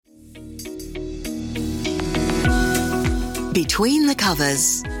Between the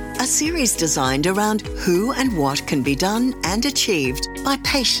Covers, a series designed around who and what can be done and achieved by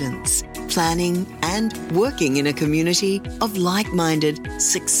patients, planning and working in a community of like-minded,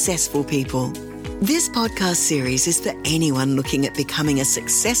 successful people. This podcast series is for anyone looking at becoming a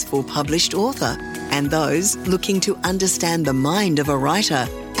successful published author and those looking to understand the mind of a writer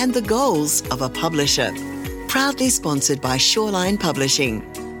and the goals of a publisher. Proudly sponsored by Shoreline Publishing.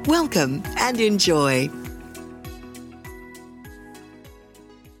 Welcome and enjoy.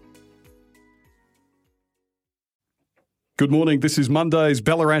 Good morning. This is Monday's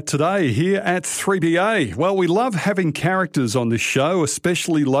Ballarat Today here at 3BA. Well, we love having characters on this show,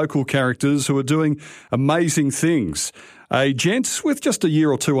 especially local characters who are doing amazing things. A gent with just a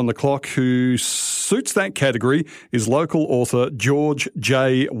year or two on the clock who suits that category is local author George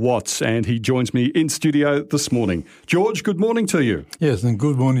J. Watts, and he joins me in studio this morning. George, good morning to you. Yes, and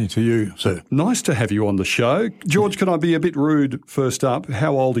good morning to you, sir. Nice to have you on the show. George, can I be a bit rude first up?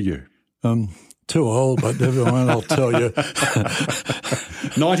 How old are you? Too old, but never mind, I'll tell you.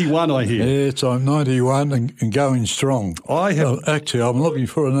 91, I hear. Yes, I'm 91 and going strong. Actually, I'm looking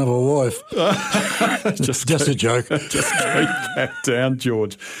for another wife. Just a joke. Just keep that down,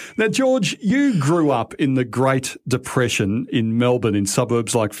 George. Now, George, you grew up in the Great Depression in Melbourne, in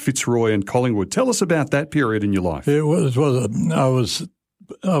suburbs like Fitzroy and Collingwood. Tell us about that period in your life. I was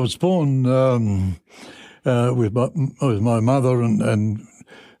born with my mother and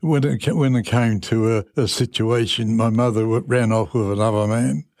when it came to a situation, my mother ran off with another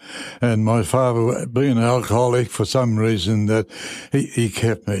man, and my father, being an alcoholic for some reason, that he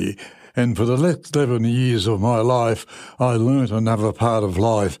kept me. And for the next 11 years of my life, I learnt another part of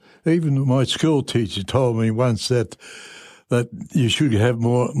life. Even my school teacher told me once that you should have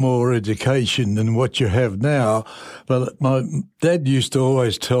more education than what you have now. But my dad used to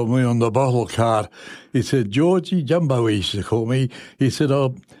always tell me on the bottle cart, he said, Georgie, Jumbo he used to call me, he said,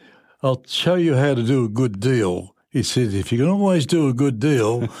 I'll show you how to do a good deal. He said, if you can always do a good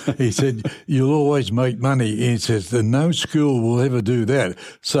deal, he said, you'll always make money. He says, then no school will ever do that.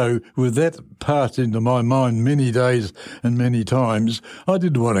 So with that passed into my mind many days and many times, I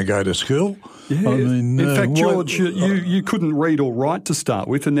didn't want to go to school. Yeah. I mean, in fact, George, you couldn't read or write to start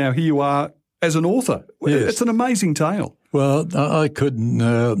with, and now here you are as an author. Yes. It's an amazing tale. Well, I couldn't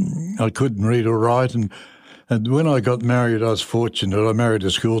read or write, and when I got married, I was fortunate. I married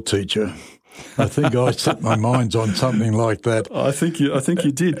a school teacher. I think I set my minds on something like that. I think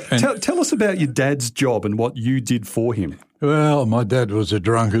you did. Tell us about your dad's job and what you did for him. Well, my dad was a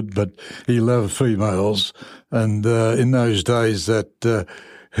drunkard, but he loved females. And in those days that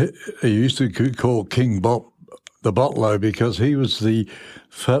he used to call King Bob the bottler because he was the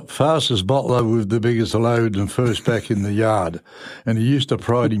fastest bottler with the biggest load and first back in the yard. And he used to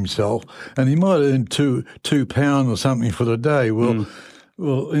pride himself. And he might earn £2 or something for the day. Well,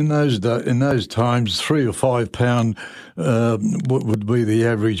 in those times, £3 or £5 would be the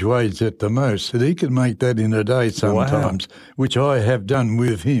average wage at the most. And he could make that in a day sometimes, wow. Which I have done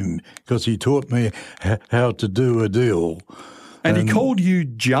with him because he taught me how to do a deal. And he called you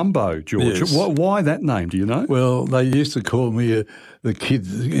Jumbo, George. Yes. Why that name? Do you know? Well, they used to call me the kid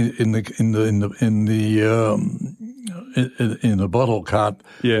in the bottle cart.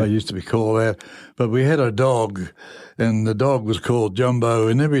 Yeah. They used to be called that. But we had a dog, and the dog was called Jumbo.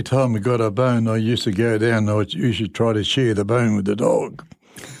 And every time we got a bone, I used to go down. I used to try to share the bone with the dog.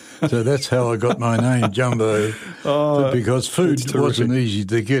 So that's how I got my name, Jumbo, because food wasn't easy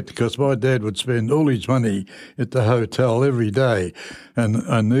to get because my dad would spend all his money at the hotel every day,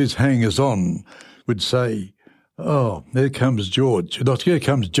 and these hangers-on would say, oh, there comes George. Not here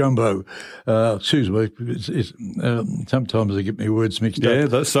comes Jumbo. Excuse me. Sometimes I get my words mixed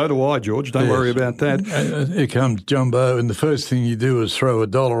up. Yeah, so do I, George. Don't worry about that. Here comes Jumbo, and the first thing you do is throw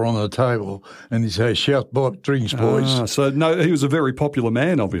 $1 on the table, and you say, shout, bop, drinks, boys. So, no, he was a very popular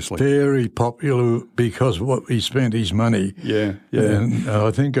man, obviously. Very popular because what he spent his money. Yeah. And I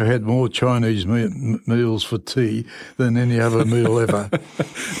think I had more Chinese meals for tea than any other meal ever.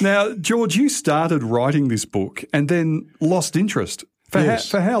 Now, George, you started writing this book and then lost interest.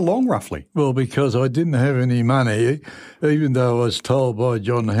 For how long, roughly? Well, because I didn't have any money, even though I was told by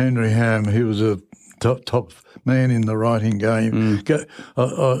John Henry Ham he was a top man in the writing game.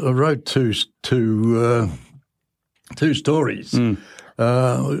 I wrote two stories.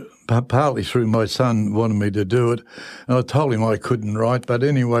 partly through my son wanted me to do it, and I told him I couldn't write. But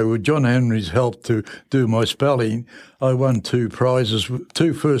anyway, with John Henry's help to do my spelling, I won two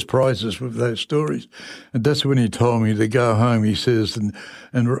first prizes with those stories. And that's when he told me to go home, he says,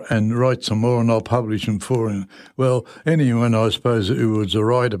 and write some more, and I'll publish them for him. Well, anyone, I suppose, who was a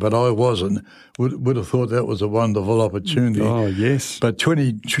writer, but I wasn't, would have thought that was a wonderful opportunity. Oh, yes. But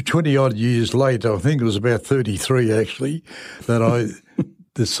 20-odd years later, I think it was about 33 actually, that I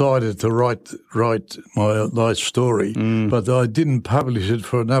decided to write my life story, but I didn't publish it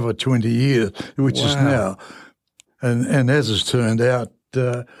for another 20 years, which is now. And as it's turned out,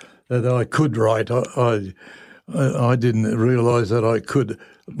 that I could write, I didn't realise that I could.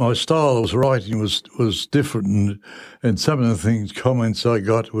 My style of writing was different, and some of the comments I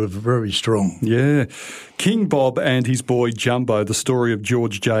got were very strong. Yeah. King Bob and his boy Jumbo, the story of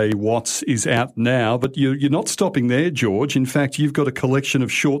George J. Watts, is out now, but you're not stopping there, George. In fact, you've got a collection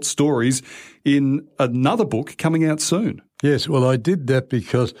of short stories in another book coming out soon. Yes, well, I did that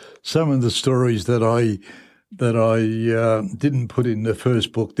because some of the stories that I didn't put in the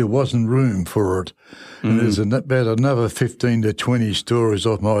first book, there wasn't room for it. And there's about another 15 to 20 stories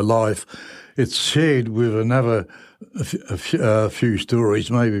of my life. It's shared with a few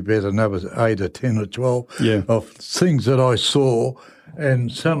stories, maybe about another 8 or 10 or 12 of things that I saw,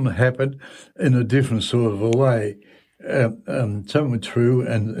 and some happened in a different sort of a way. Some were true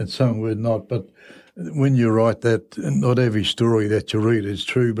and some were not, but when you write that, not every story that you read is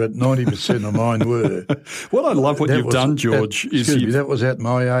true, but 90% of mine were. Well, I love what you've done, George. That was at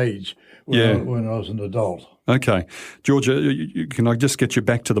my age when I was an adult. Okay. George, can I just get you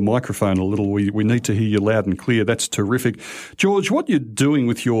back to the microphone a little? We need to hear you loud and clear. That's terrific. George, what you're doing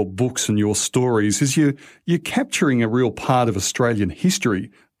with your books and your stories is you're capturing a real part of Australian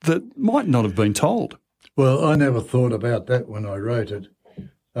history that might not have been told. Well, I never thought about that when I wrote it.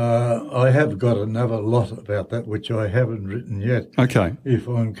 I have got another lot about that, which I haven't written yet. Okay. If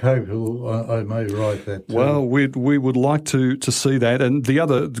I'm capable, I may write that too. Well, we would like to see that. And the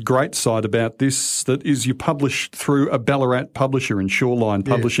other great side about this that is you publish through a Ballarat publisher in Shoreline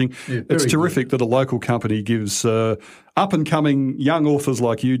Publishing. Yeah, it's terrific that a local company gives up-and-coming young authors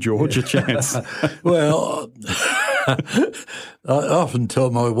like you, George, a chance. Well, I often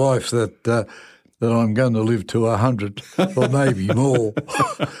tell my wife that I'm going to live to 100 or maybe more.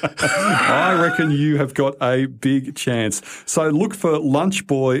 I reckon you have got a big chance. So look for Lunch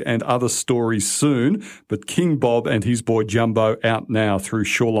Boy and other stories soon, but King Bob and his boy Jumbo out now through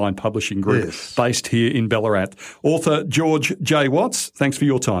Shoreline Publishing Group, based here in Ballarat. Author George J. Watts, thanks for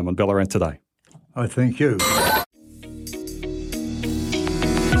your time on Ballarat Today. I thank you.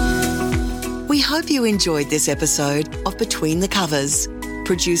 We hope you enjoyed this episode of Between the Covers,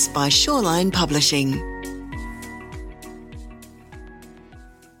 produced by Shoreline Publishing.